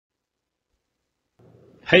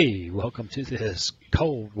Hey, welcome to this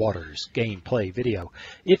Cold Waters gameplay video.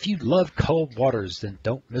 If you love Cold Waters, then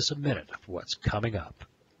don't miss a minute of what's coming up.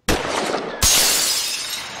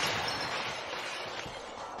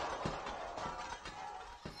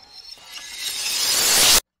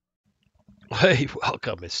 Hey,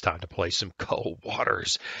 welcome. It's time to play some Cold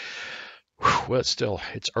Waters. Well,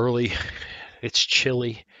 it's early, it's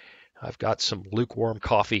chilly. I've got some lukewarm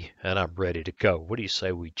coffee, and I'm ready to go. What do you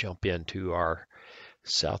say we jump into our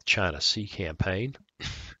South China Sea campaign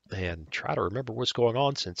and try to remember what's going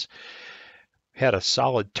on, since we had a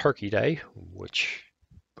solid turkey day, which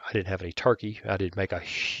I didn't have any turkey. I did make a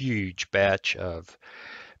huge batch of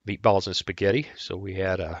meatballs and spaghetti, so we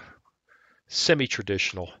had a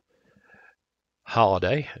semi-traditional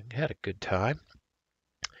holiday and had a good time,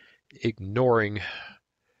 ignoring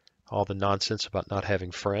all the nonsense about not having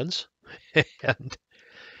friends. And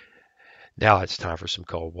now it's time for some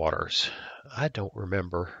Cold Waters. I don't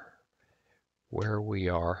remember where we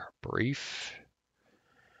are. Brief.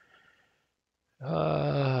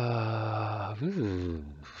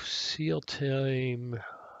 SEAL team.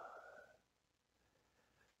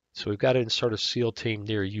 So we've got to insert a SEAL team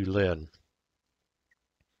near Yulin.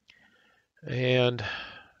 And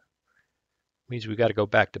means we got to go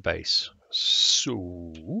back to base. So,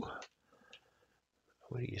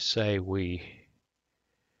 what do you say we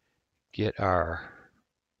get our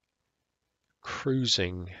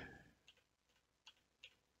cruising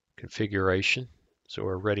configuration so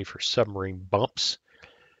we're ready for submarine bumps?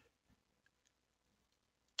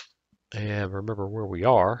 And remember where we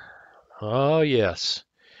are. Oh, yes.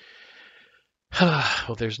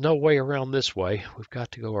 Well, there's no way around this way. We've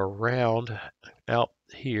got to go around out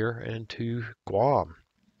here and to Guam.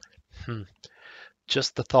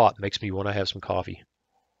 Just the thought makes me want to have some coffee.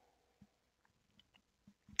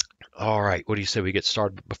 All right, what do you say we get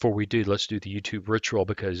started? Before we do, let's do the YouTube ritual,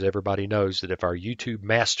 because everybody knows that if our YouTube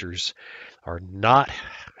masters are not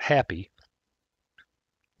happy,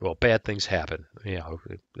 well, bad things happen. You know,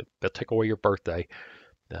 they'll take away your birthday,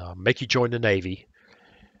 make you join the Navy,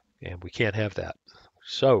 and we can't have that.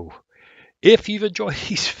 So, if you've enjoyed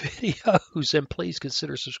these videos, then please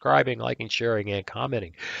consider subscribing, liking, sharing, and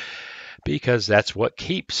commenting, because that's what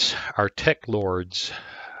keeps our tech lords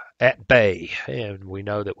at bay, and we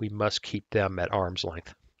know that we must keep them at arm's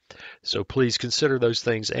length. So please consider those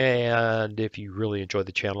things, and if you really enjoy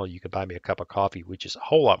the channel, you can buy me a cup of coffee, which is a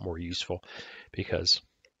whole lot more useful, because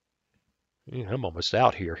I'm almost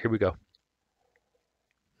out here. Here we go.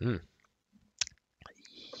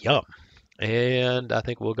 Yum. And I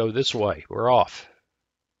think we'll go this way. We're off.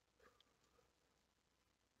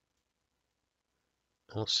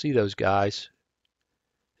 I don't see those guys.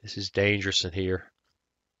 This is dangerous in here.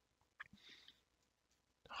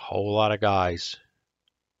 A whole lot of guys.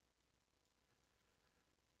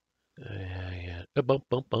 Yeah. Bump,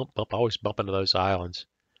 bump, bump, bump. Always bump into those islands.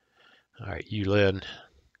 All right, Yulin.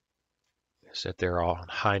 Sit there on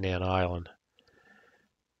Hainan Island.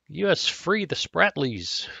 U.S. free the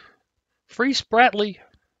Spratlys. Free Spratly.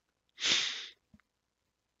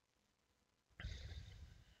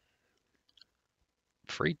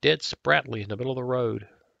 Free dead Spratly in the middle of the road.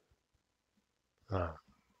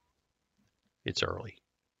 It's early.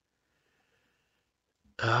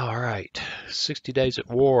 All right. 60 days at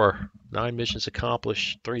war. 9 missions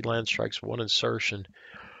accomplished. 3 land strikes, 1 insertion.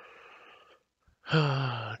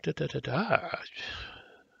 I'm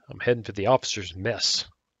heading to the officer's mess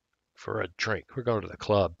for a drink. We're going to the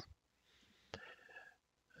club.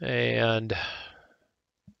 And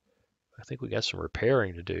I think we got some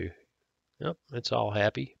repairing to do. Yep, it's all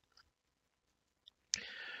happy.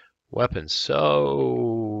 Weapons. So,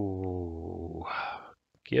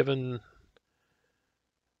 given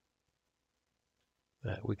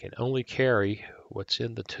that we can only carry what's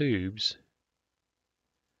in the tubes,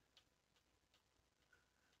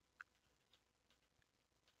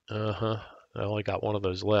 I only got one of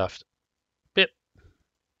those left. Bip.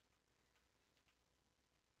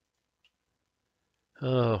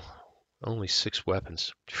 Oh, only 6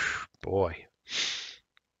 weapons. Boy.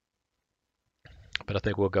 But I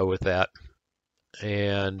think we'll go with that.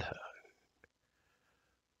 And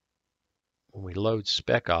when we load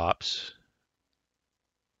Spec Ops,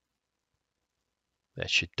 that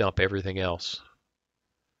should dump everything else.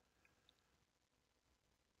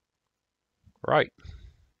 Right.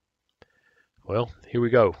 Well, here we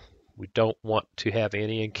go. We don't want to have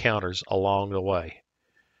any encounters along the way,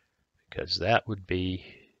 because that would be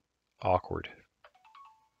awkward.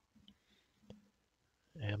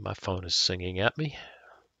 And my phone is singing at me.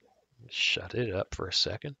 Shut it up for a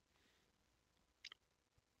second.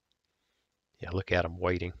 Yeah, look at them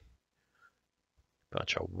waiting.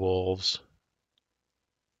 Bunch of wolves.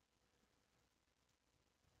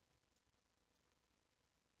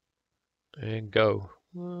 And go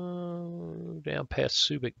down past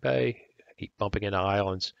Subic Bay. Keep bumping into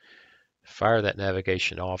islands. Fire that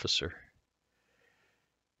navigation officer.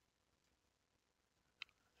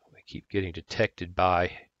 We keep getting detected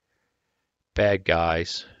by bad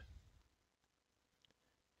guys.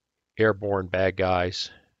 Airborne bad guys.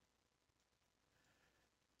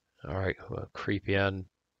 All right, we'll creep in.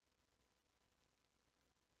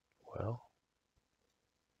 Well,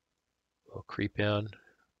 we'll creep in.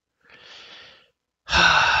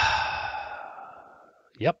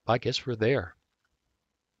 Yep, I guess we're there.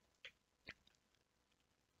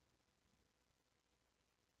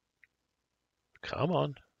 Come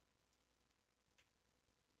on.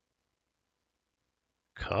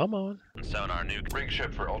 Come on. Sonar nuke. Rig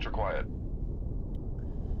ship for ultra quiet.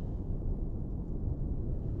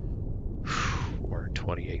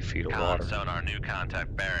 428 feet of water. Sonar new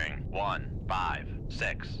contact bearing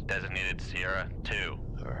 156. Designated Sierra 2.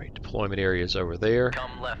 All right, deployment area is over there.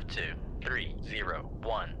 Come left to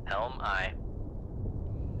 301. Helm I.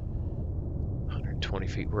 120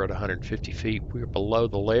 feet. We're at 150 feet. We're below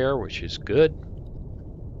the layer, which is good.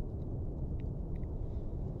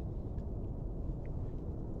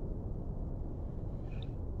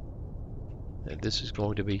 And this is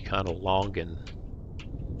going to be kind of long and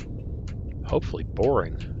hopefully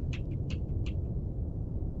boring.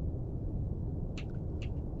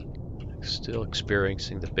 Still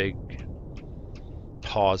experiencing the big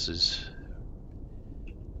pauses.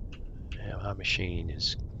 Yeah, my machine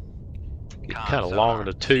is getting kind of long in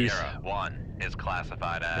the tooth. Sierra 1 is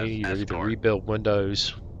classified as I need to either escort. rebuild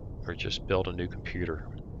Windows or just build a new computer.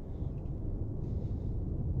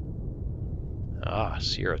 Ah,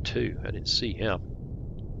 Sierra 2. I didn't see him.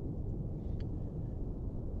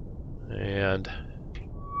 And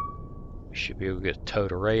we should be able to get a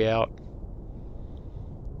towed array out.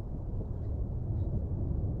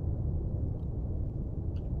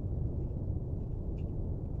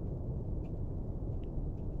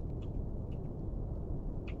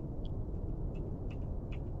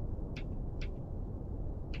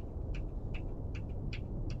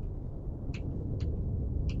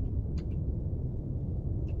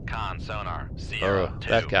 Sonar Sierra 2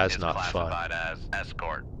 that guy's is not classified fun. as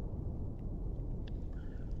escort.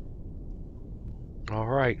 All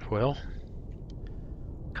right, well.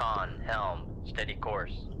 Helm, steady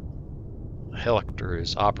course. The helicopter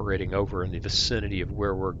is operating over in the vicinity of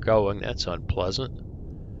where we're going. That's unpleasant.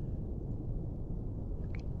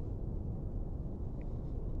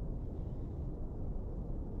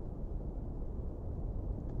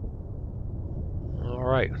 All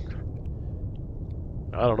right.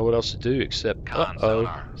 I don't know what else to do except,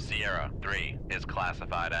 Sonar Sierra 3 is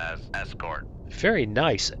classified as escort. Very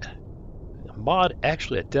nice. The mod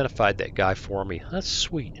actually identified that guy for me. That's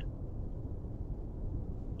sweet.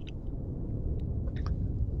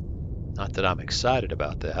 Not that I'm excited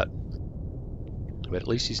about that, but at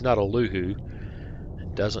least he's not a Luhu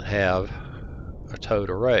and doesn't have a towed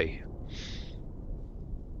array.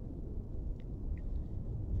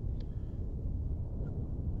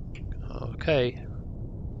 Okay.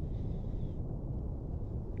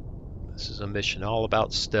 This is a mission all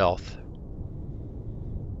about stealth,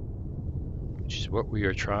 which is what we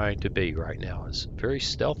are trying to be right now. It's very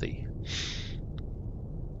stealthy.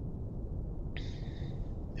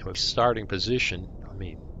 And with starting position, I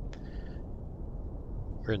mean,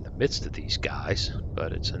 we're in the midst of these guys,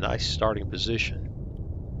 but it's a nice starting position.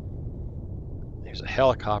 There's a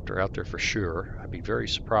helicopter out there for sure. I'd be very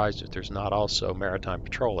surprised if there's not also maritime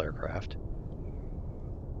patrol aircraft.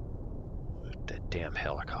 That damn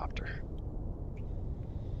helicopter.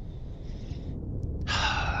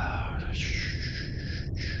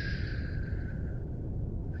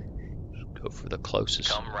 Go for the closest.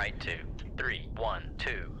 Come right to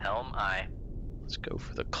 312. Helm I. Let's go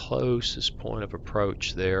for the closest point of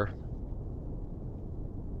approach there.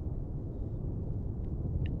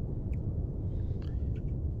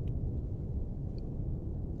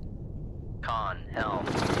 Helm,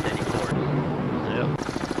 steady course. Yep.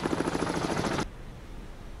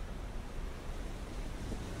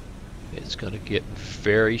 It's going to get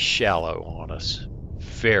very shallow on us.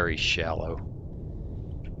 Very shallow.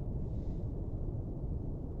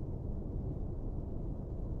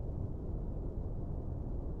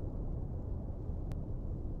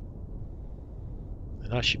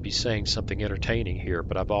 And I should be saying something entertaining here,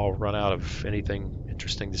 but I've all run out of anything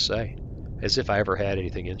interesting to say. As if I ever had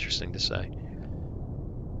anything interesting to say.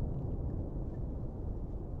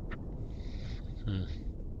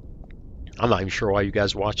 I'm not even sure why you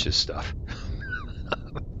guys watch this stuff.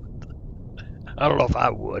 I don't know if I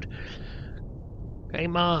would. Hey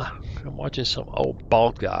Ma, I'm watching some old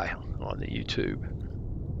bald guy on the YouTube.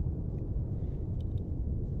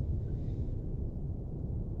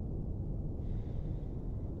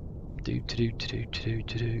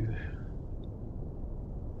 Do.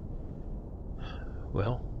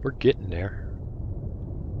 Well, we're getting there.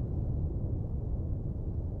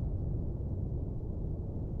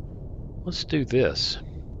 Let's do this.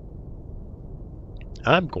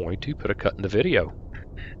 I'm going to put a cut in the video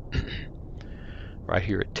right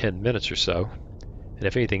here at 10 minutes or so. And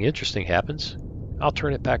if anything interesting happens, I'll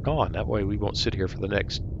turn it back on. That way we won't sit here for the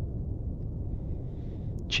next,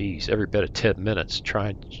 geez, every bit of 10 minutes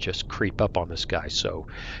trying to just creep up on this guy. So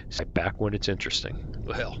back when it's interesting.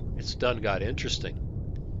 Well, it's done got interesting.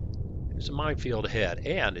 There's a minefield ahead,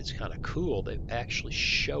 and it's kind of cool. They actually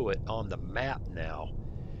show it on the map now.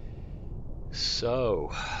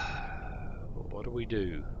 So, what do we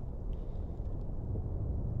do?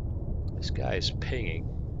 This guy is pinging.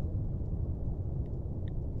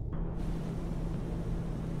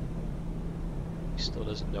 He still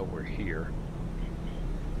doesn't know we're here.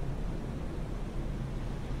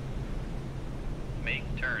 Make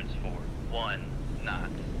turns for 1 knot.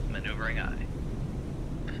 Maneuvering eye.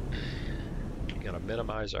 We're going to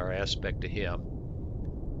minimize our aspect to him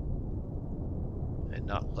and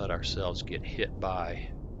not let ourselves get hit by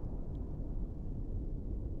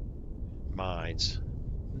mines.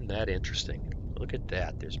 Isn't that interesting? Look at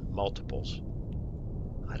that. There's multiples.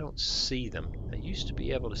 I don't see them. I used to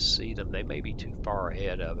be able to see them. They may be too far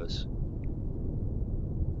ahead of us.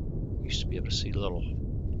 Used to be able to see little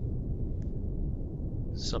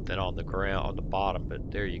something on the ground, on the bottom,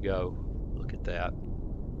 but there you go. Look at that.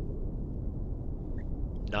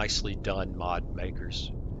 Nicely done, mod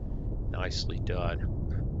makers. Nicely done.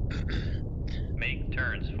 Make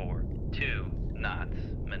turns for 2 knots.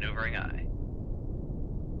 Maneuvering eye.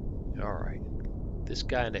 Alright. This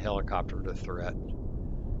guy in the helicopter is a threat.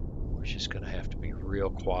 We're just going to have to be real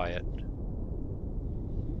quiet.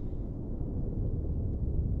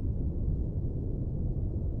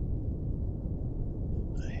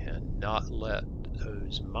 And not let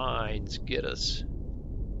those mines get us.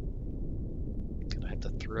 Gonna have to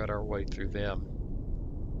thread our way through them.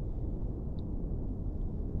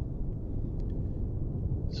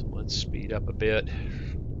 So let's speed up a bit.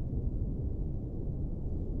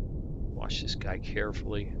 Watch this guy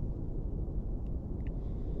carefully.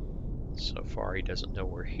 So far he doesn't know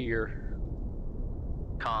we're here.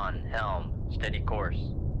 Con, helm, steady course.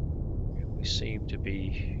 And we seem to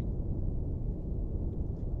be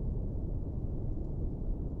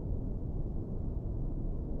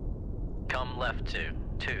Come left to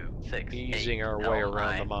 2-6. easing our way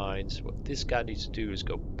around the mines. What this guy needs to do is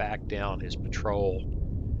go back down his patrol.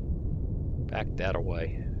 Back that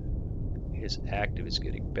away. His active is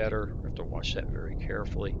getting better. We have to watch that very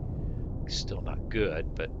carefully. Still not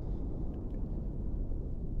good, but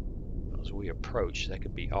as we approach, that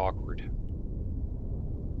could be awkward.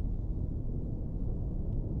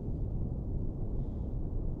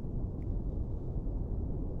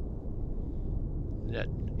 Isn't that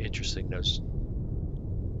interesting? Those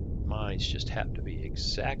mines just happen to be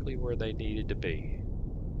exactly where they needed to be.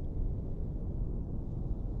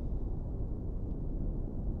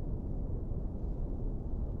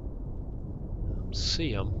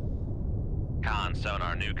 See them. Con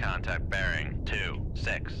sonar, new contact bearing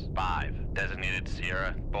 265. Designated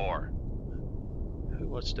Sierra Bore. Who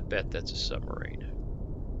wants to bet that's a submarine?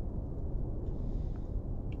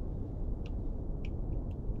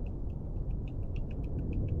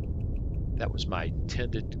 That was my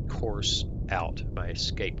intended course out, my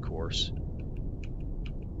escape course.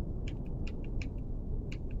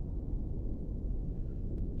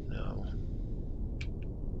 No.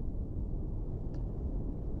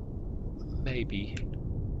 Maybe.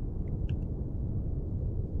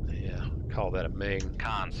 Yeah, call that a Ming.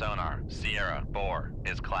 Con sonar, Sierra Bore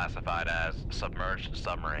is classified as submerged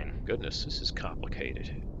submarine. Goodness, this is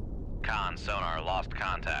complicated. Con sonar, lost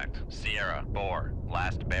contact. Sierra Bore,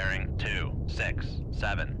 last bearing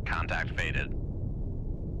 267. Contact faded.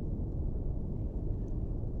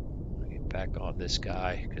 I'll get back on this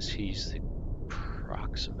guy because he's the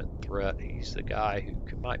proximate threat. He's the guy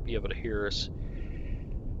who might be able to hear us,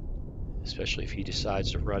 especially if he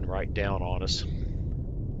decides to run right down on us.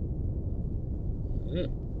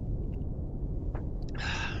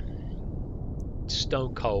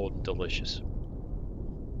 Stone cold and delicious.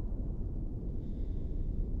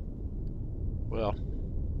 Well,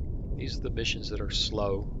 these are the missions that are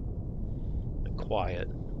slow and quiet.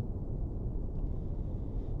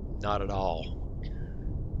 Not at all.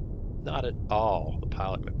 Not at all the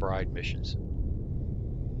Pilot McBride missions.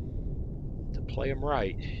 play them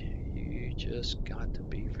right. You just got to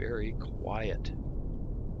be very quiet.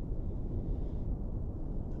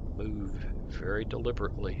 Move very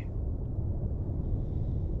deliberately.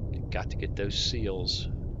 You've got to get those seals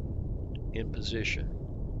in position.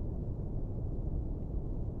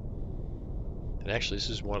 And actually, this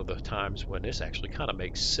is one of the times when this actually kind of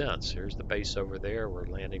makes sense. Here's the base over there. We're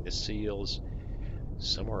landing the seals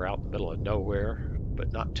somewhere out in the middle of nowhere,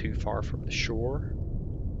 but not too far from the shore.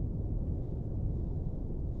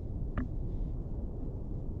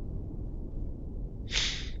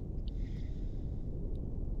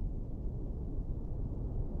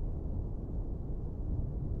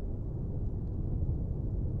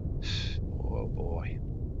 Oh boy.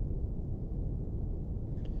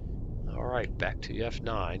 All right, back to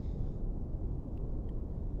F9.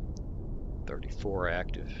 34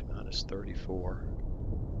 active, minus 34,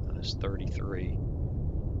 minus 33.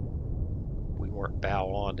 If we weren't bow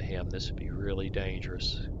on to him, this would be really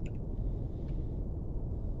dangerous.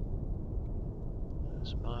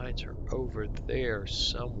 Those mines are over there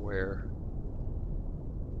somewhere.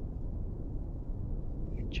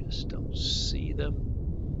 You just don't see them.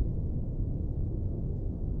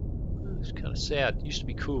 It's kind of sad. It used to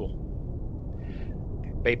be cool.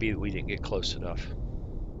 Maybe we didn't get close enough.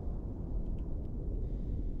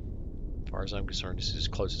 As far as I'm concerned, this is as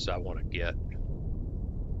close as I want to get.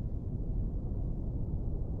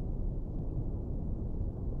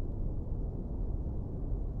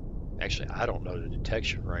 Actually, I don't know the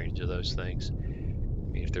detection range of those things. I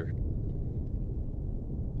mean, if they're,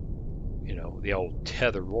 you know, the old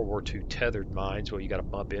tethered, World War II tethered mines, well, you got to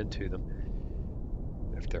bump into them.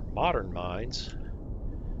 If they're modern mines,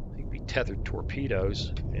 they could be tethered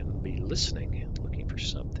torpedoes and be listening, looking for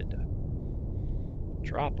something to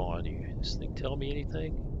drop on you. Does this thing tell me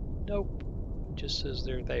anything? Nope. It just says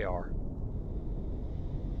there they are.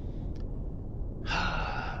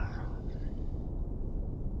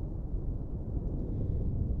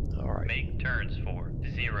 All right. Make turns for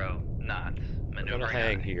 0 knots. I'm gonna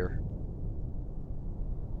hang here.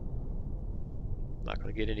 Not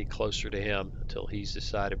gonna get any closer to him until he's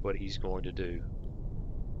decided what he's going to do.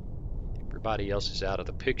 Everybody else is out of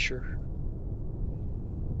the picture.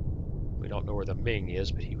 We don't know where the Ming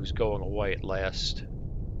is, but he was going away at last.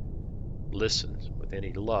 Listen, with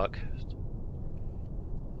any luck,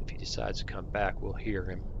 if he decides to come back, we'll hear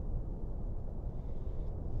him.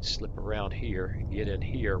 Slip around here and get in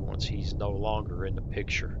here once he's no longer in the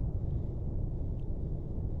picture.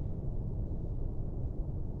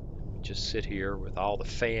 We just sit here with all the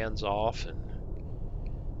fans off and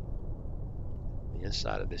the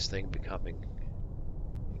inside of this thing becoming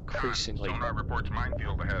increasingly. Sonar reports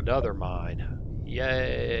minefield ahead. Another mine.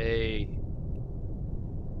 Yay!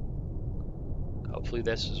 Hopefully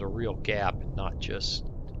this is a real gap and not just...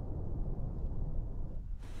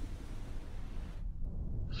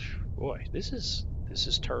 Boy, this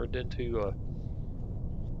has turned into a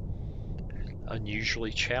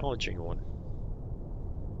unusually challenging one.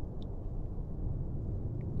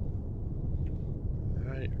 All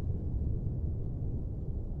right.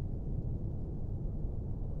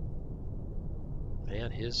 Man,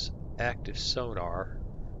 his active sonar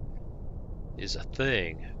is a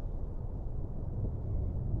thing.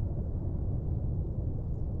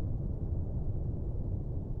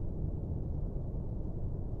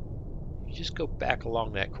 You just go back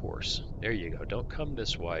along that course. There you go. Don't come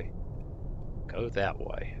this way. Go that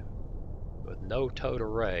way. With no towed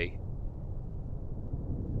array.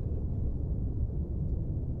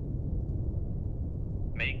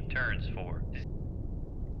 Make turns for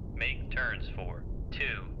 2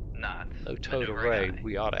 knots. No towed array.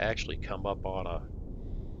 We ought to actually come up on a...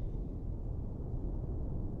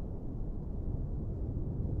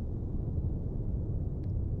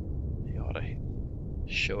 You ought to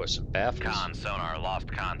show us some baffles. Con sonar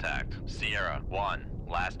lost contact. Sierra 1,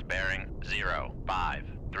 last bearing 0, 5,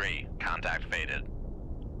 3, contact faded.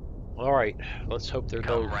 All right, let's hope they're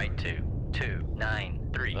Come no... right to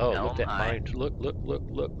 293. Oh, Helm look at high. mine. Look.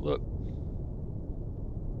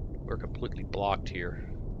 We're completely blocked here.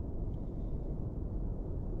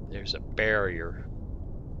 There's a barrier.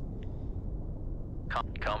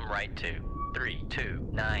 Come right to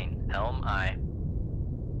 329. Helm high.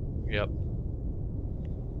 Yep.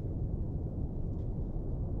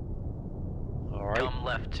 All right. Come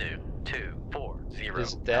left to 240.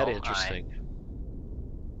 Isn't that Helm interesting?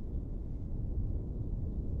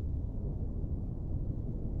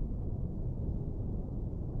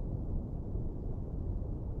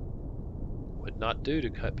 Would not do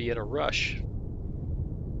to be in a rush.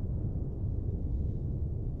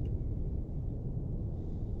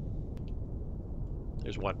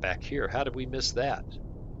 There's one back here. How did we miss that?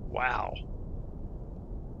 Wow.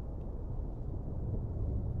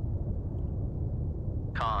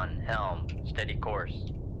 Con, helm, steady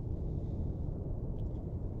course.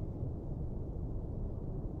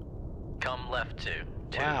 Come left 2,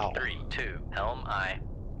 Wow. 232, helm I.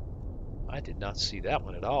 I did not see that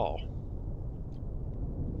one at all.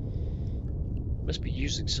 Must be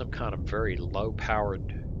using some kind of very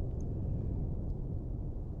low-powered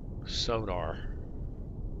sonar.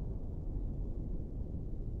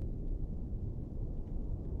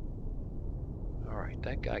 Alright,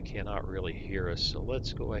 that guy cannot really hear us, so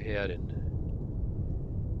let's go ahead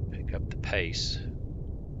and pick up the pace.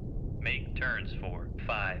 Make turns for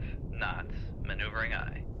 5 knots, maneuvering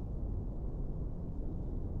I.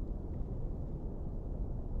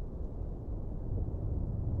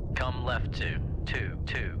 Come left 2,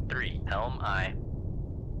 223, helm I.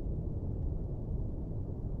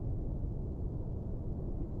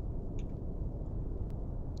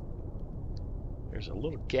 There's a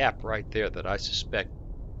little gap right there that I suspect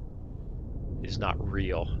is not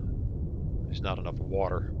real. There's not enough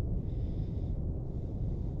water.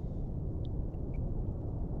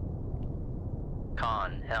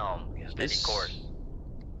 Con, helm, steady This course.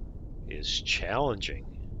 is challenging.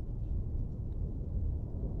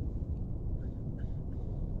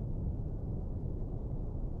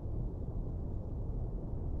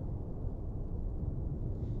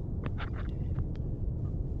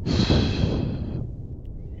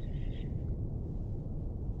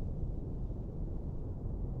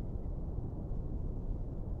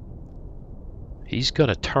 He's going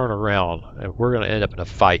to turn around, and we're going to end up in a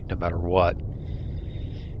fight no matter what.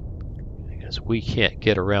 Because we can't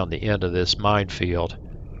get around the end of this minefield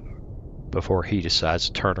before he decides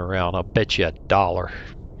to turn around. I'll bet you $1.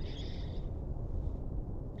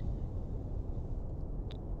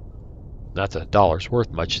 Not that $1's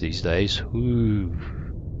worth much these days. Ooh.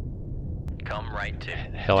 Come right 2,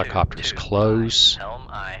 Helicopter's 225, close. helm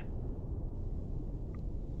I.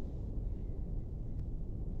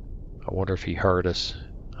 I wonder if he heard us.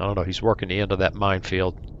 I don't know. He's working the end of that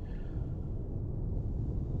minefield.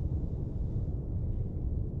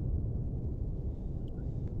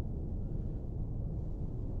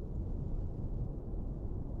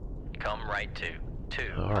 Come right 2,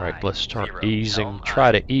 2. All right, let's start 0, easing. helm Try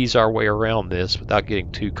I. to ease our way around this without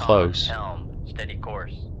getting too Con, close. helm, steady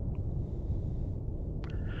course.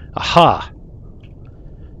 Aha!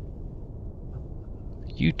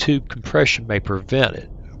 YouTube compression may prevent it,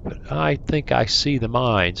 but I think I see the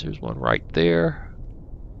mines. There's one right there.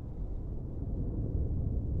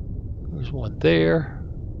 There's one there.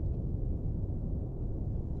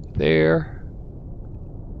 There.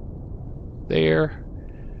 There.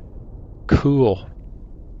 Cool.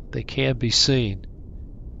 They can be seen.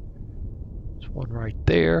 There's one right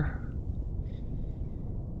there.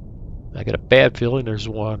 I got a bad feeling there's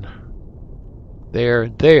one there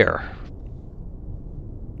and there.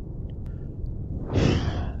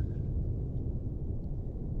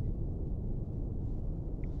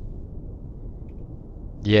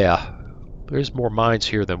 Yeah, there's more mines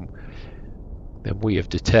here than we have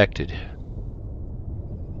detected.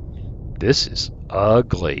 This is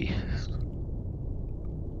ugly.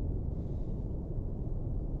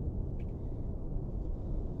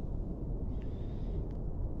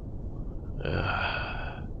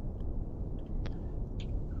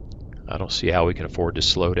 I don't see how we can afford to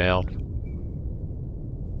slow down.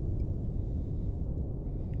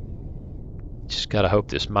 Just gotta hope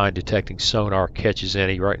this mine detecting sonar catches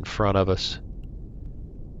any right in front of us.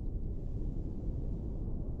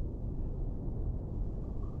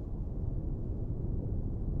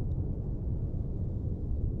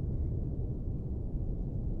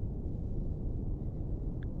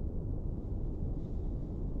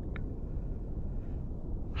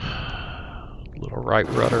 Little right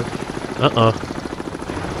rudder.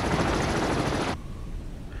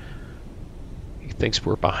 He thinks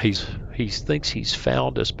we're by. He thinks he's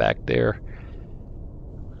found us back there.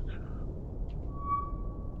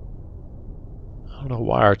 I don't know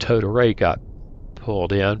why our towed array got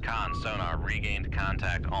pulled in. Con sonar regained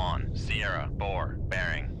contact on Sierra Bore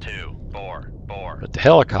bearing 2 Bore. But the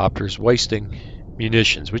helicopter's wasting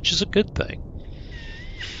munitions, which is a good thing.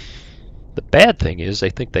 The bad thing is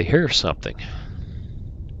they think they hear something.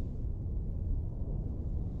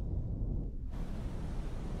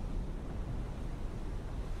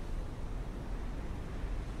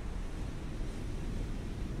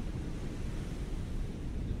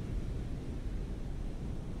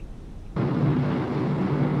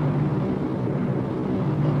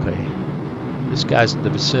 Okay, this guy's in the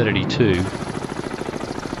vicinity too.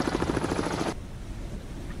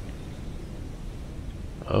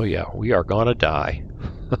 Oh yeah, we are gonna die.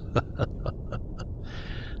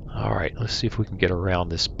 Alright, let's see if we can get around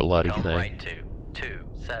this bloody Come thing. right to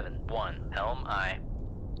 271, helm aye.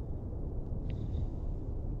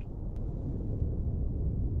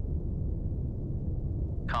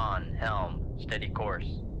 Con, helm, steady course.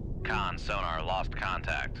 Con, sonar, lost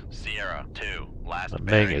contact. Sierra, 2, last The Ming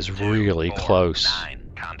bearing, is 2, really 4, close.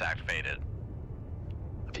 9, contact faded.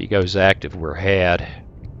 If he goes active, we're had.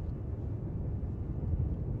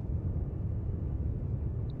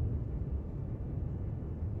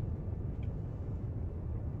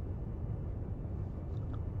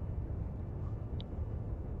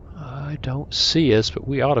 I don't see us, but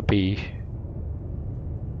we ought to be.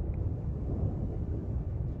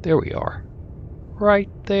 There we are. Right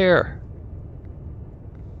there.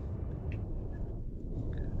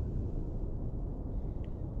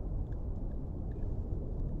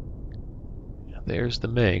 There's the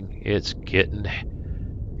Ming. It's getting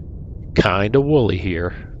kind of woolly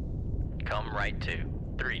here. Come right to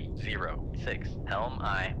 306, helm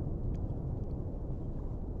aye.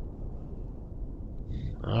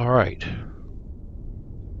 All right.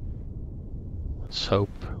 Let's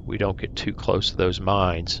hope we don't get too close to those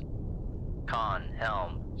mines. Con,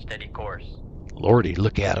 helm, steady course. Lordy,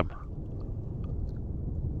 look at them.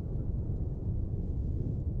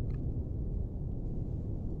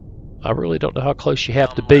 I really don't know how close you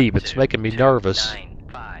have to be, but it's making me nervous.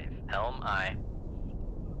 295, helm aye.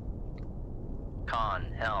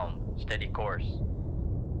 Con, helm, steady course.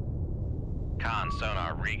 Con,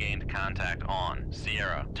 sonar, regained contact on.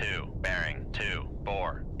 Sierra, 2, bearing, 2,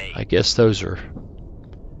 4, 8. I guess those are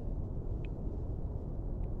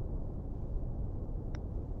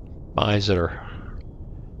mines that are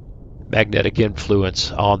magnetic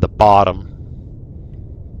influence on the bottom.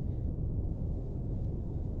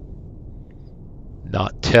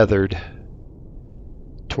 Not tethered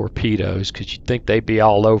torpedoes, because you'd think they'd be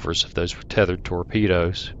all over us if those were tethered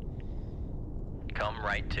torpedoes. Come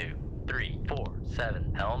right to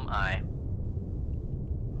 347, helm aye.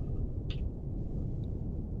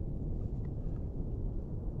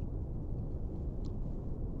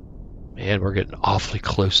 Man, we're getting awfully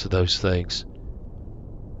close to those things.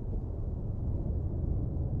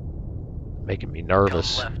 Making me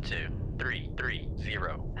nervous. Come left to 330,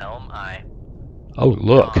 helm aye. Oh,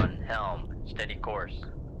 look. Con, helm, steady course.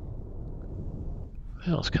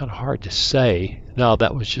 Well, it's kind of hard to say. No,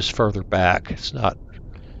 that was just further back. It's not.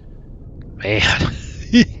 Man.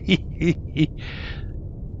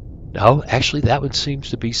 No, actually, that one seems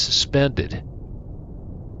to be suspended.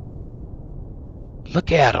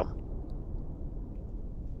 Look at them.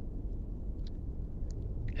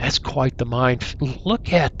 That's quite the mind.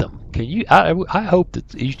 Look at them. Can you? I hope that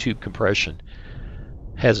the YouTube compression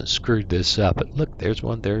hasn't screwed this up. But look, there's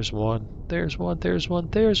one. There's one. There's one. There's one.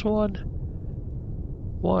 There's one.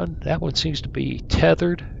 One. That one seems to be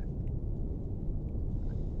tethered.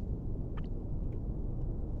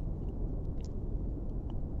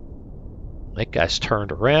 That guy's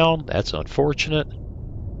turned around. That's unfortunate.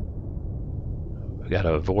 We got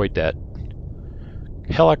to avoid that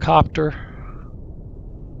helicopter.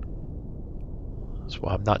 That's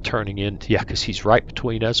why I'm not turning in. Yeah, because he's right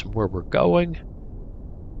between us and where we're going.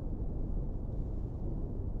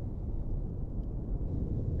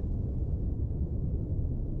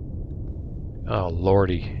 Oh,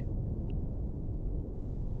 Lordy.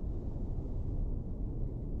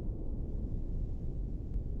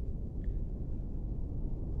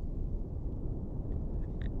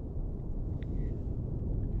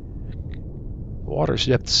 Water's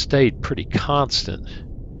depth stayed pretty constant.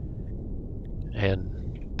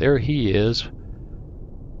 And there he is,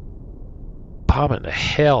 bombing the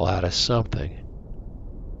hell out of something.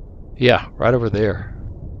 Yeah, right over there.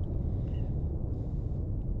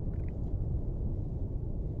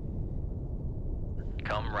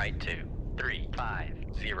 Come right to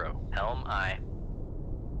 350, helm aye.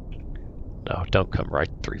 No, don't come right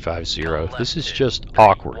 350. Come This is left just to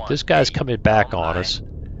awkward. This guy's 318, coming back helm on aye. us.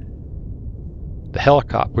 The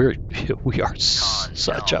helicopter, we are Con,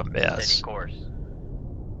 such a helm, mess. steady course.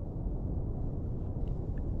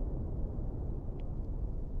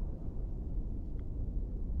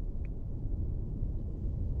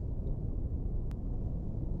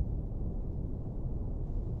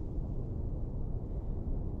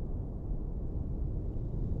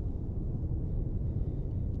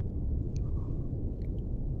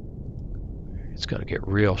 It's going to get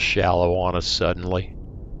real shallow on us suddenly.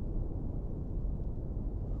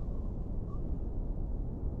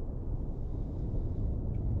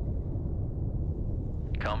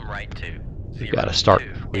 Come right to We've got to start.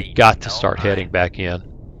 We've got to start heading back in.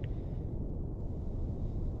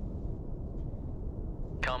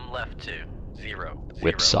 left 2, 0,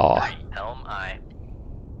 Whipsaw. 3, helm I.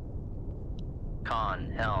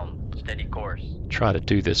 Con, helm, steady course. Trying to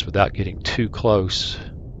do this without getting too close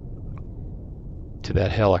to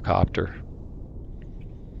that helicopter,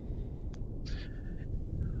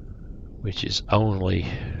 which is only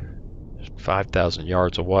 5,000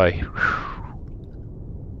 yards away.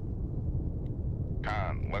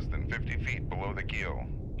 Con, less than 50 feet below the keel.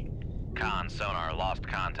 Con, sonar, lost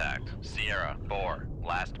contact. Sierra, 4,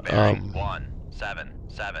 last bearing,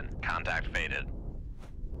 177, contact faded.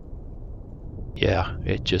 Yeah,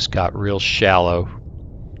 it just got real shallow.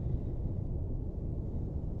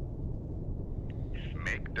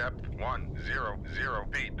 Make depth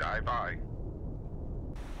 100 feet, dive I.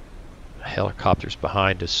 The helicopter's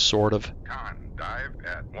behind us, sort of. Con, dive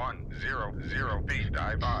at 100 feet,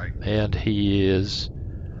 dive I. And he is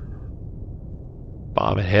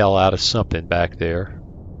bombing hell out of something back there.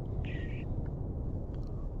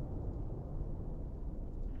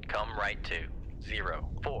 Come right 2, 0,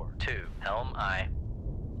 4, 2, helm I.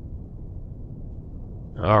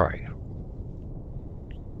 All right,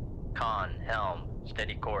 Con, helm,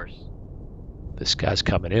 steady course. this guy's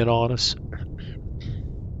coming in on us.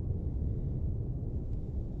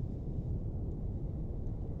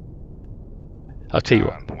 I'll tell you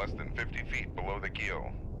what, Con, less than 50 feet below the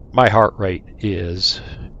keel. my heart rate is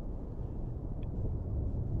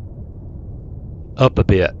up a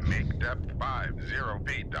bit. Make depth 50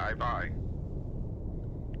 feet, dive I.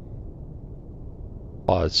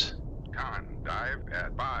 Pause. Con, dive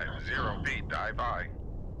at 50 feet, dive I.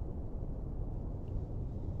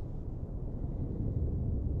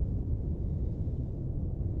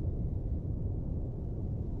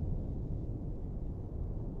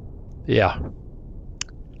 Yeah.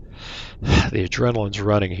 The adrenaline's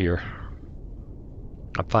running here.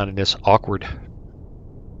 I'm finding this awkward.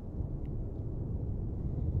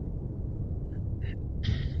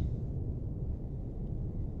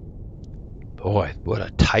 Boy, what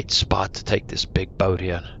a tight spot to take this big boat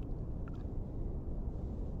in.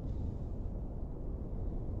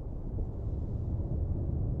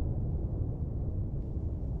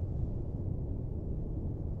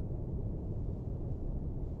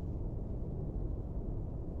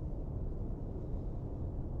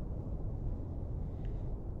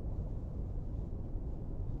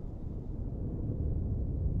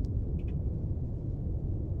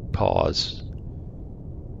 Pause.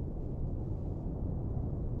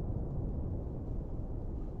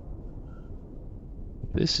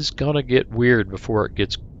 This is gonna get weird before it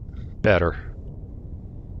gets better.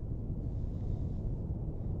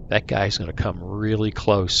 That guy's gonna come really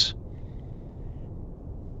close.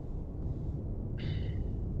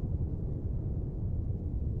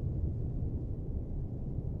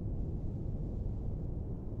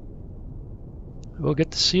 We'll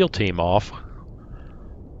get the SEAL team off.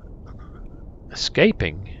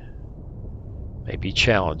 Escaping may be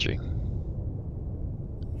challenging.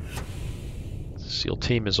 The SEAL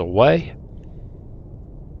team is away.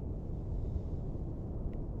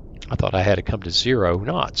 I thought I had to come to 0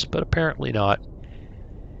 knots, but apparently not.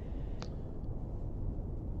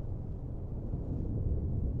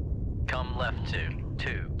 Come left 2,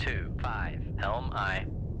 2, 2, 5, helm I.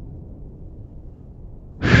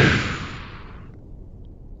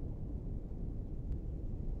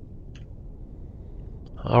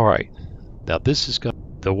 All right, now this is going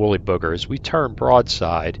the woolly booger. As we turn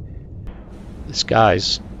broadside, this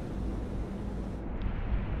guy's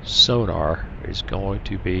sonar is going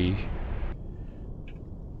to be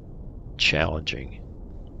challenging.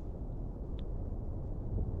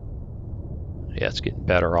 Yeah, it's getting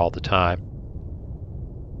better all the time.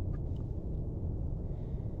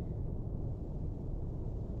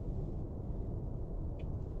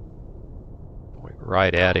 Point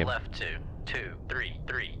right at him. Left 2, 2, 3,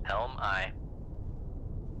 3, helm I.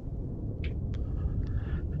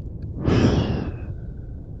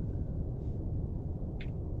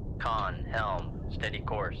 Con, helm, steady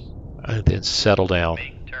course. And then settle down.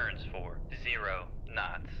 Make turns for 0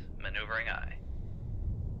 knots, maneuvering I.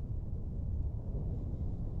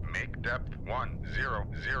 Make depth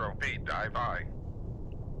 100 feet, dive I.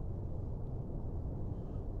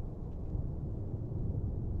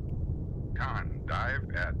 Con, dive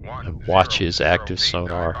at 100 And watch his active feet,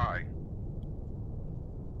 sonar. dive I.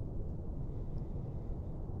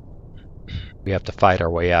 We have to fight our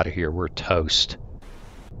way out of here. We're toast.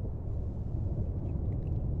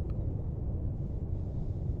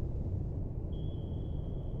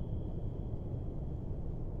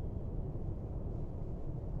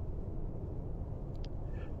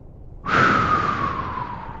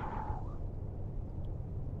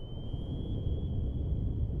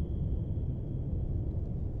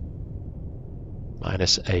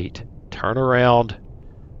 -8. Turn around.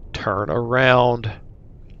 Turn around.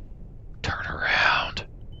 Turn around.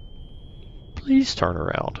 Please turn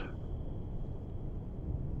around.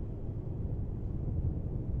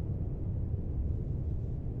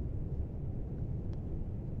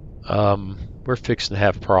 We're fixing to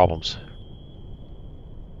have problems.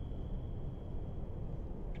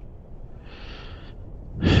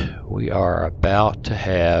 We are about to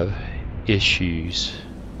have issues.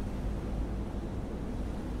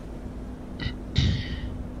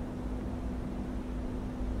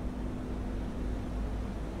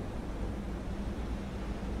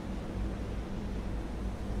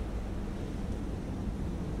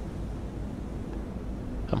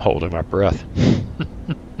 I'm holding my breath.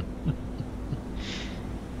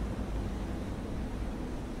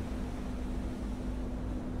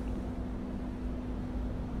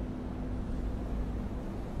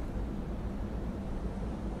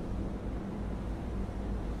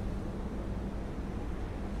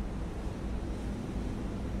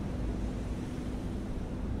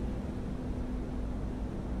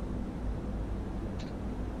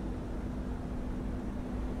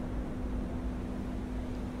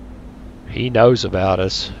 He knows about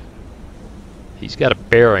us. He's got a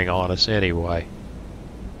bearing on us anyway.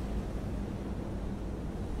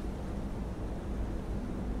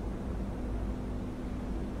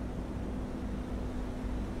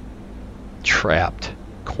 Trapped,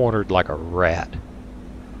 cornered like a rat.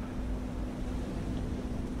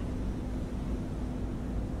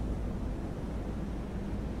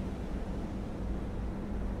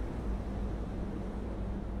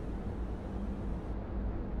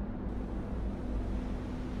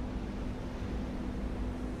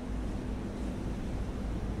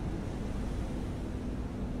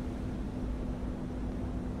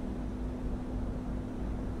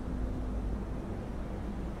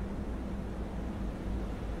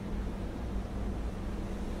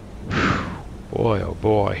 Boy, oh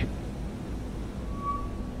boy.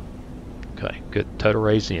 Okay, good. Total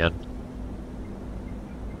Ray's in.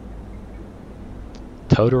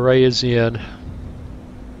 Total Ray is in.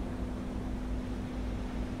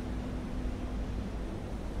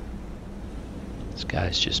 This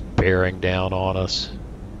guy's just bearing down on us.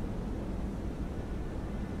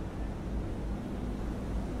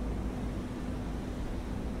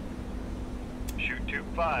 Shoot tube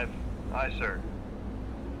 5. Aye, sir.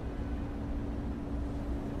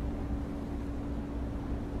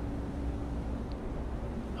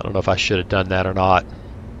 I don't know if I should have done that or not.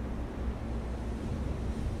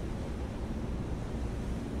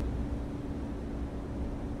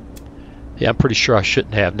 Yeah, I'm pretty sure I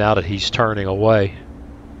shouldn't have now that he's turning away.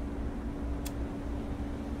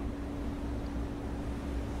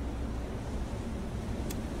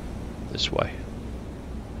 This way.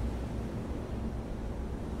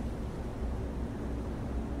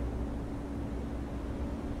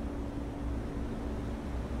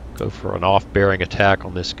 Go for an off-bearing attack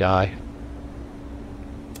on this guy.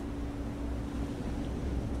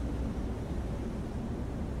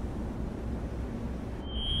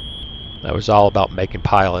 That was all about making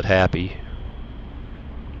Pilot happy.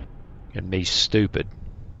 And me stupid.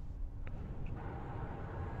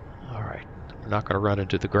 Alright, we're not going to run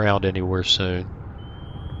into the ground anywhere soon.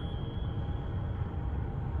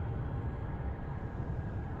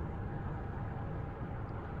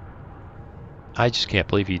 I just can't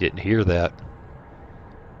believe he didn't hear that.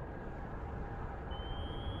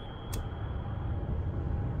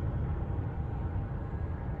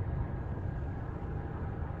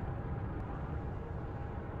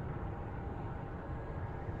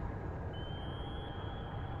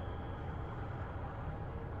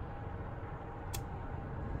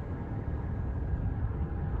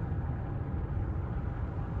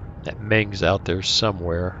 That Ming's out there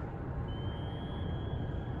somewhere.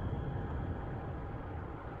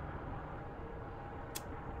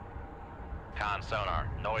 Con sonar,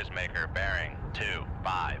 noisemaker bearing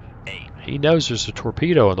 258. He knows there's a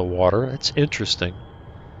torpedo in the water. That's interesting.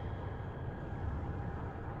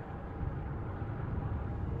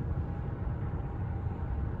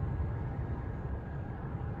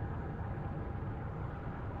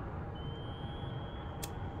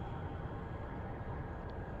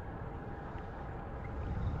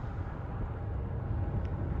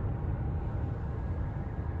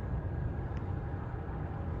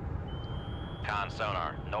 Con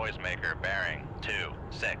sonar, noisemaker bearing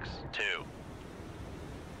 262.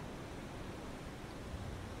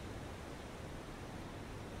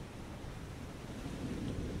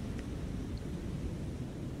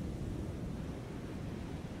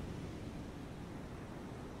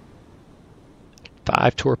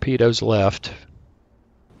 Five torpedoes left.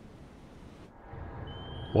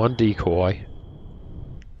 one decoy.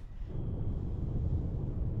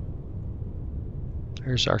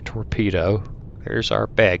 There's our torpedo. There's our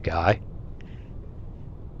bad guy.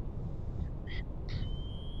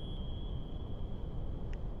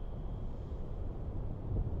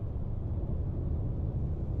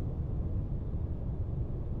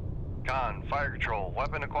 Con, fire control,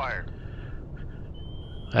 weapon acquired.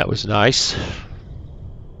 That was nice.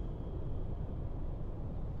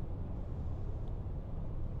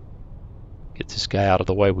 Get this guy out of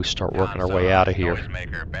the way. We start working our way out of here.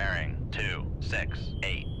 Noisemaker bearing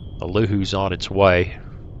 268. The Luhu's on its way.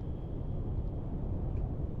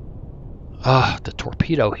 Ah, the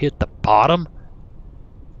torpedo hit the bottom.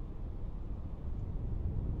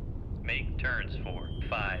 Make turns for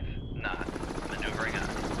 5 knots. Maneuvering on.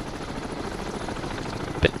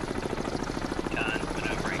 Con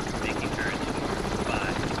maneuvering. Making turns for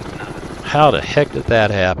 5 knots. How the heck did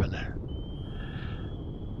that happen?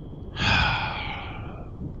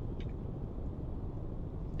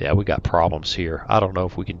 Yeah, we got problems here. I don't know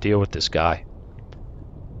if we can deal with this guy.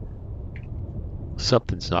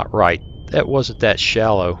 Something's not right. That wasn't that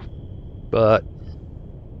shallow, but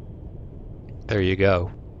there you go.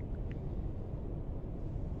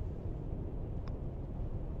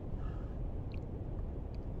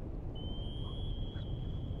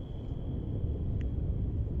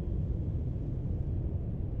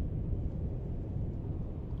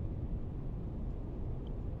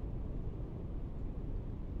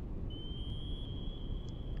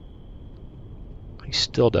 He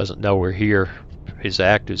still doesn't know we're here. His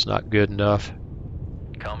act is not good enough.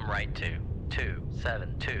 Come right to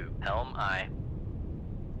 272. Helm aye.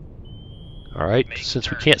 Alright, Make since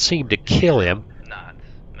we turn can't seem to kill him, knots.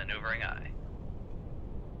 Maneuvering aye.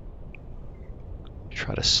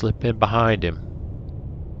 try to slip in behind him.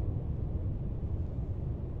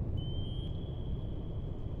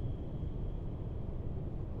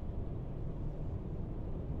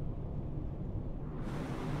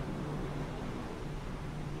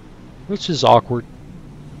 Which is awkward.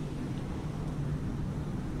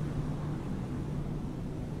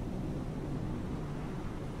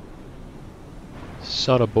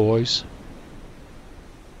 Son of boys.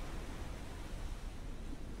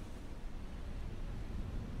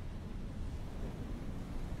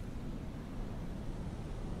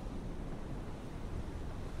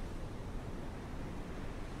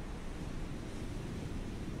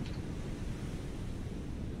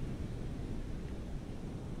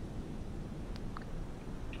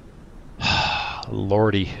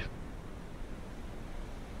 Lordy.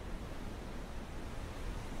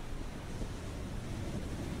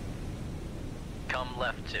 Come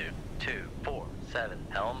left to 247.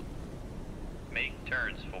 Helm. Make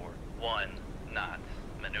turns for 1 knots.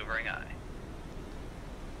 Maneuvering aye.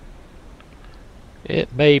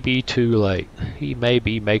 It may be too late. He may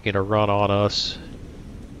be making a run on us.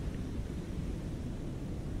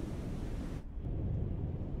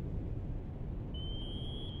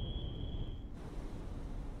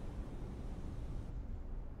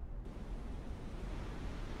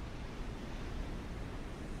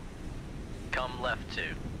 Come left to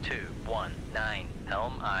 219.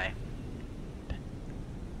 Helm aye.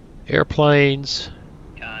 Airplanes,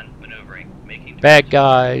 Con maneuvering. Making bad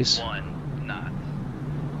guys. 1 knot.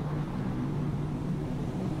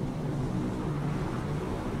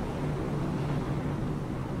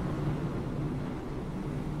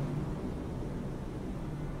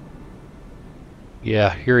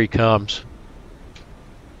 Yeah, here he comes.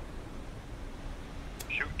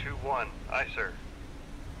 Shoot 2-1. Aye, sir.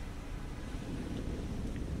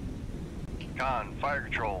 Con, fire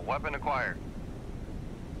control, weapon acquired.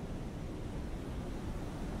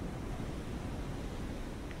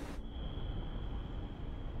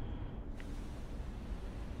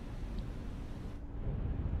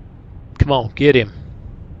 Come on, get him.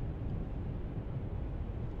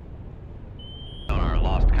 On our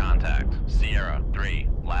lost contact. Sierra 3.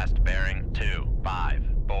 Last bearing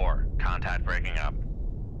 254. Contact breaking up.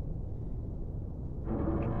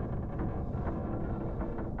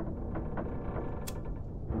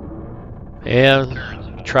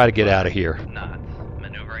 And try to get out of here. Knots.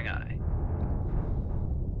 Maneuvering aye.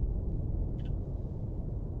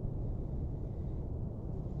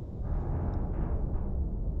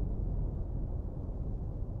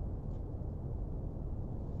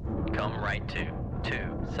 Come right to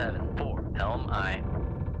 274. Helm aye.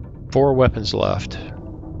 4 weapons left.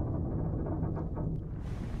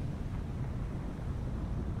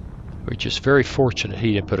 We're just very fortunate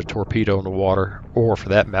he didn't put a torpedo in the water, or for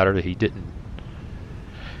that matter that he didn't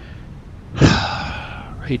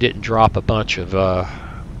drop a bunch of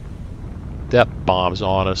depth bombs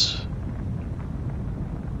on us.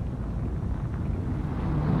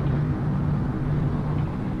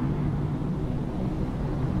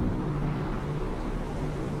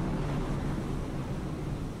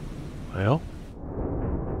 Well,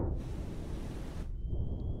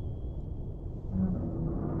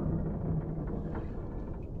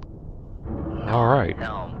 all right.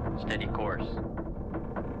 Helm, steady course.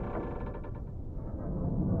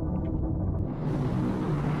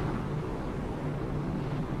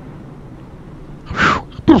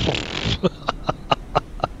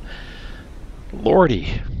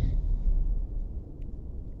 Lordy.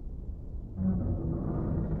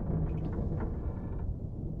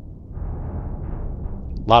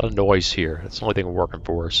 A lot of noise here. That's the only thing working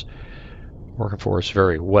for us. Working for us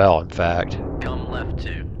very well, in fact. Come left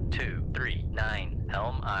 239,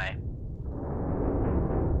 helm aye.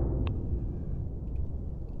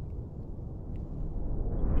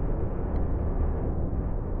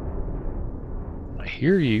 I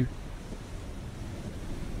hear you.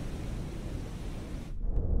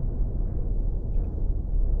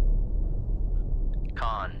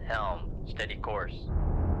 Con, helm, steady course.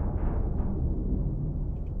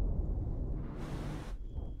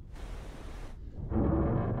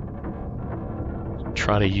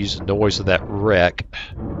 Trying to use the noise of that wreck.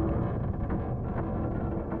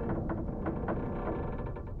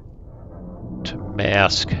 To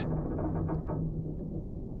mask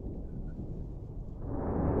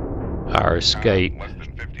our escape. Less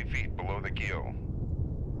than 50 feet below the keel.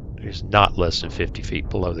 It is not less than 50 feet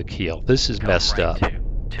below the keel. This is Come messed right up.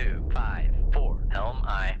 254, helm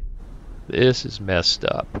aye. This is messed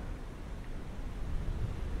up.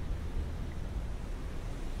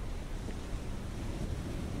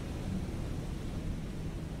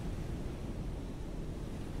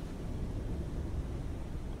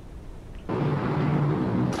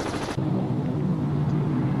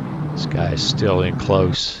 This guy is still in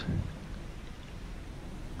close.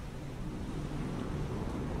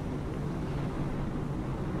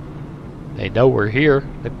 They know we're here.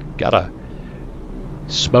 They've got a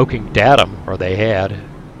smoking datum, or they had.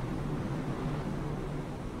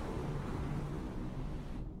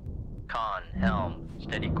 Con, helm,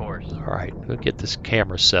 steady course. All right, we'll get this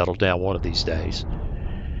camera settled down one of these days.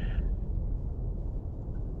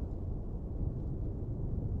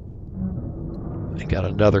 They got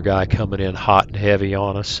another guy coming in hot and heavy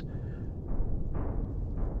on us.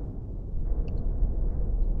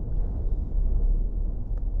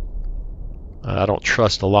 I don't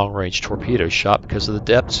trust a long-range torpedo shot because of the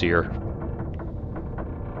depths here.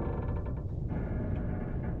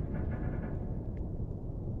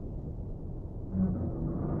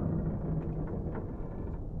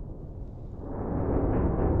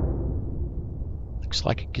 Looks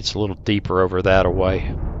like it gets a little deeper over that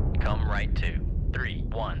away. Come right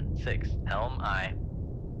 2316, helm aye.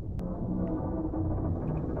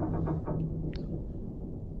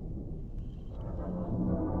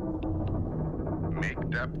 Make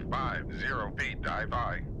depth 50 feet, dive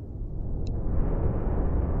high.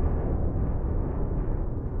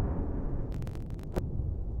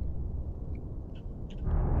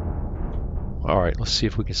 All right, let's see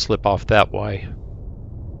if we can slip off that way.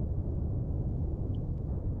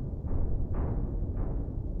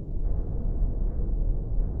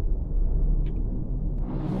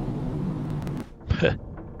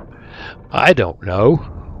 I don't know.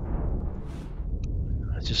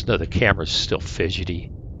 I just know the camera's still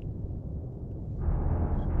fidgety.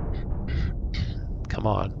 Come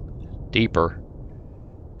on. Deeper.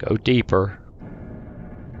 Go deeper.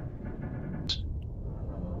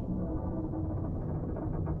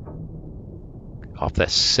 Off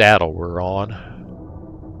that saddle we're on.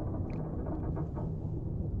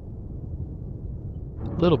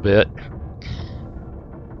 A little bit.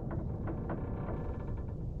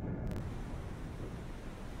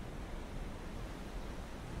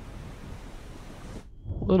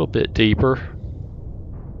 A little bit deeper.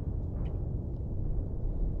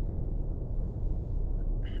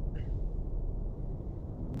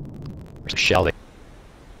 There's a shell there.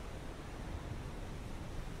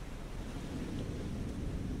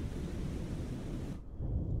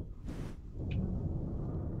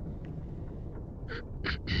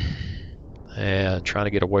 And trying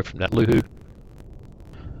to get away from that Luhu.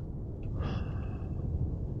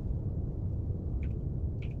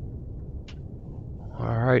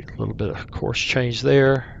 Alright, a little bit of course change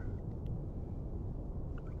there.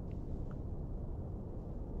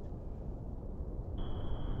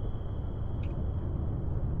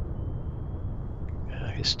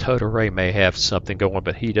 I guess Toto Ray may have something going,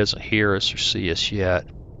 but he doesn't hear us or see us yet.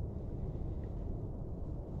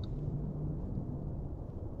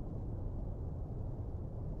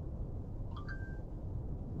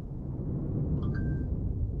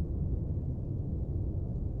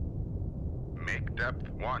 Depth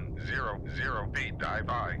 100 feet. Dive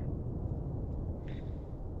by.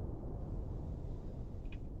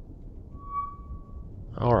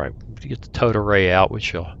 All right, get the towed array out,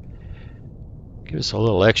 which will give us a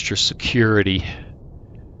little extra security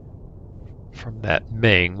from that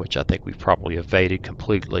Ming, which I think we've probably evaded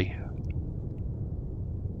completely.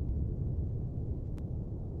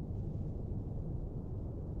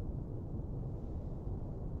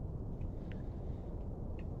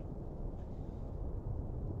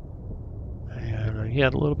 And he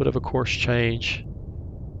had a little bit of a course change.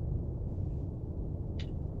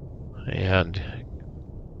 And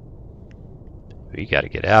we got to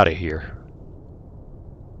get out of here.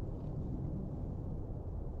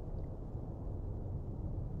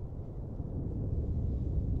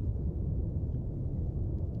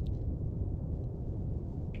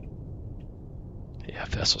 Yeah,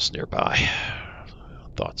 vessels nearby. I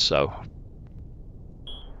thought so.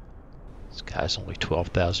 This guy's only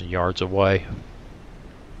 12,000 yards away.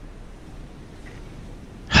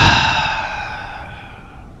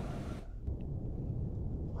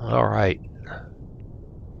 All right.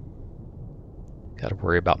 Got to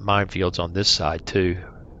worry about minefields on this side too.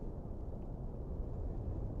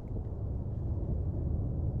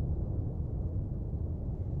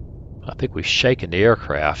 I think we've shaken the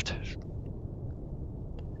aircraft,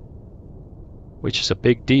 which is a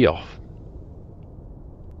big deal.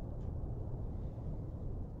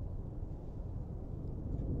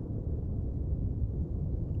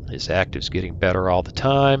 His active's getting better all the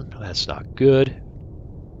time. That's not good.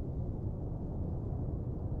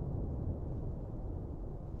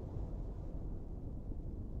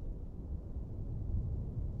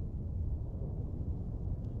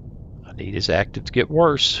 I need his active to get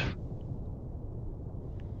worse.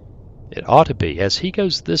 It ought to be. As he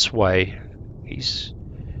goes this way,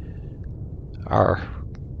 our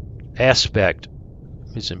aspect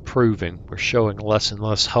is improving. We're showing less and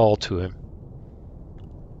less hull to him.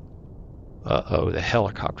 Uh-oh, the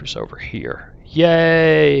helicopter's over here.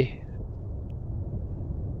 Yay!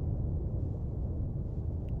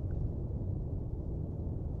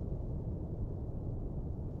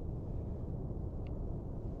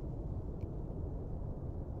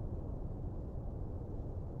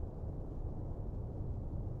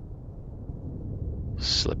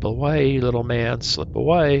 Slip away, little man, slip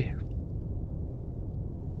away.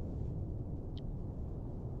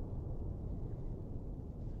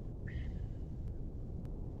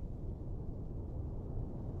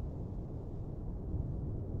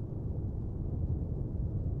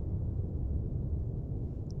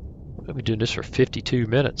 We've been doing this for 52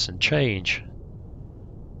 minutes and change.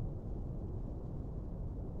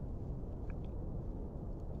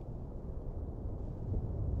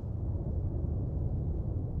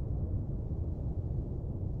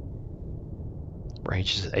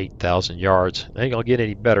 Range is 8,000 yards. It ain't gonna get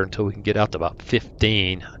any better until we can get out to about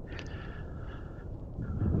 15.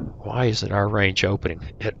 Why isn't our range opening?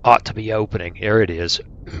 It ought to be opening. There it is.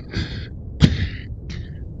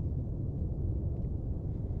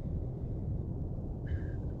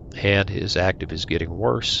 And his active is getting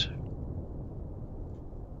worse.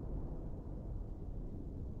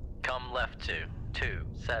 Come left to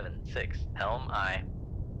 276, helm aye.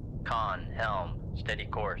 Con, helm, steady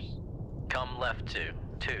course. Come left to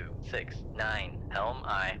 269, helm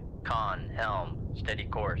aye. Con, helm, steady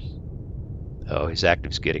course. Oh, his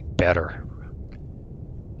active's getting better.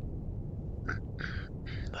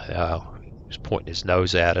 He's pointing his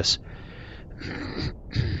nose at us.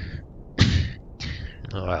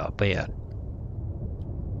 Oh, man.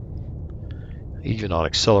 Even on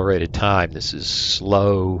accelerated time, this is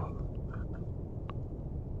slow.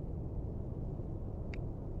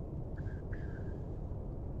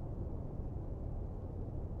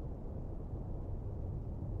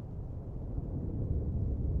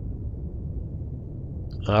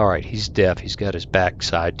 All right, he's deaf. He's got his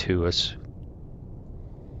backside to us.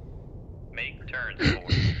 Make turns for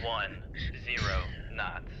 10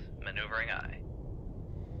 knots. Maneuvering aye.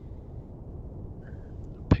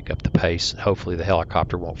 Pick up the pace, and hopefully the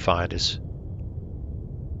helicopter won't find us.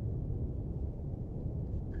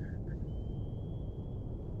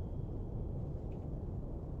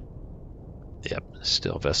 Yep,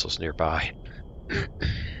 still vessels nearby.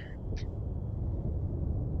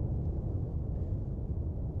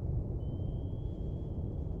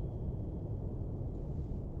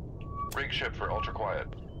 Rig ship for ultra quiet.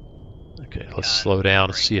 Okay, let's slow down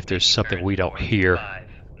and see if there's something we don't hear. 5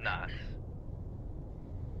 knots.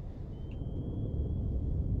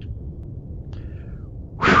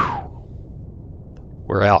 Whew.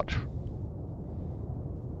 We're out.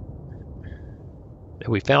 And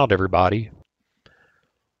we found everybody.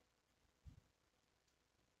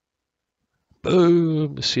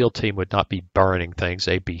 boom, the SEAL team would not be burning things.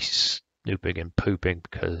 They'd be snooping and pooping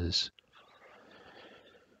because,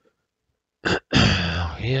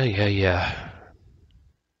 yeah.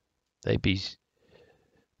 They'd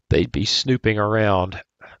be snooping around,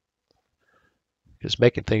 just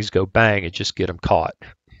making things go bang and just get them caught.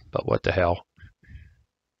 But what the hell?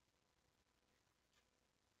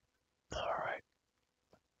 All right.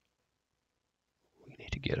 We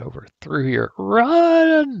need to get over through here.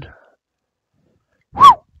 Run!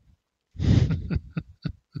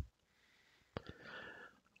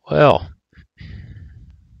 Well,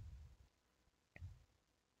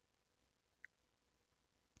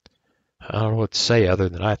 I don't know what to say other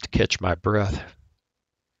than I have to catch my breath.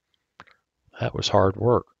 That was hard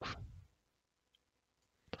work.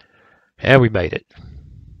 And we made it.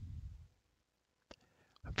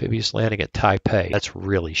 Amphibious landing at Taipei. That's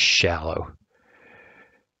really shallow.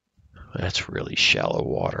 That's really shallow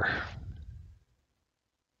water.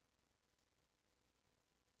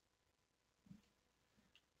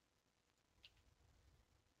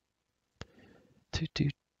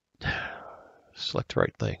 Select the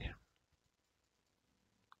right thing.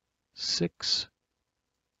 6.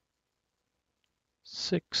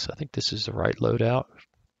 I think this is the right loadout.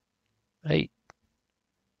 8.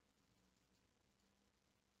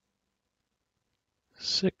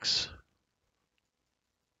 6.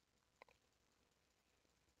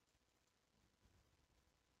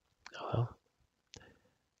 Well,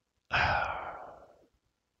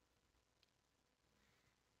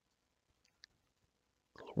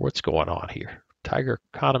 what's going on here? Tiger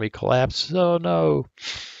economy collapse. Oh no.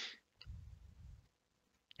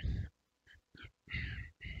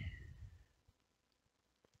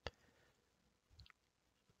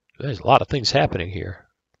 There's a lot of things happening here.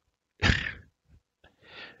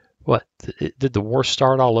 What? Did the war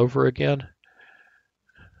start all over again?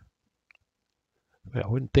 I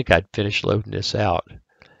wouldn't think I'd finish loading this out.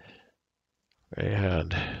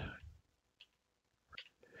 And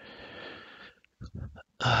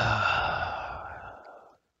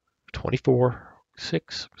 24,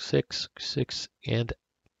 6, and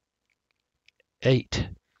 8.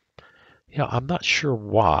 You know, I'm not sure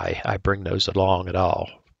why I bring those along at all,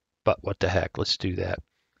 but what the heck, let's do that.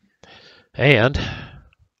 And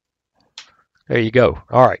there you go.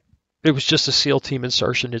 All right. It was just a SEAL team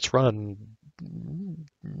insertion. It's run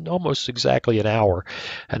almost exactly an hour,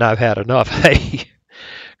 and I've had enough. Hey,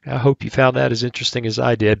 I hope you found that as interesting as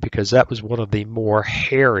I did, because that was one of the more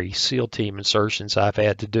hairy SEAL team insertions I've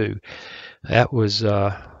had to do. That was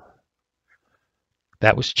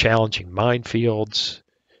challenging. Minefields,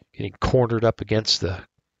 getting cornered up against the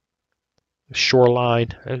shoreline.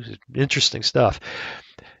 It was interesting stuff.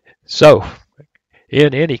 So,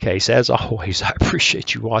 in any case, as always, I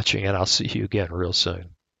appreciate you watching, and I'll see you again real soon.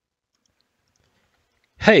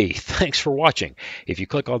 Hey, thanks for watching. If you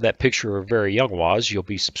click on that picture of Very Young Waz, you'll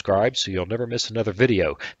be subscribed so you'll never miss another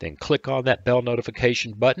video. Then click on that bell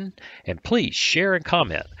notification button, and please share and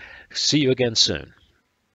comment. See you again soon.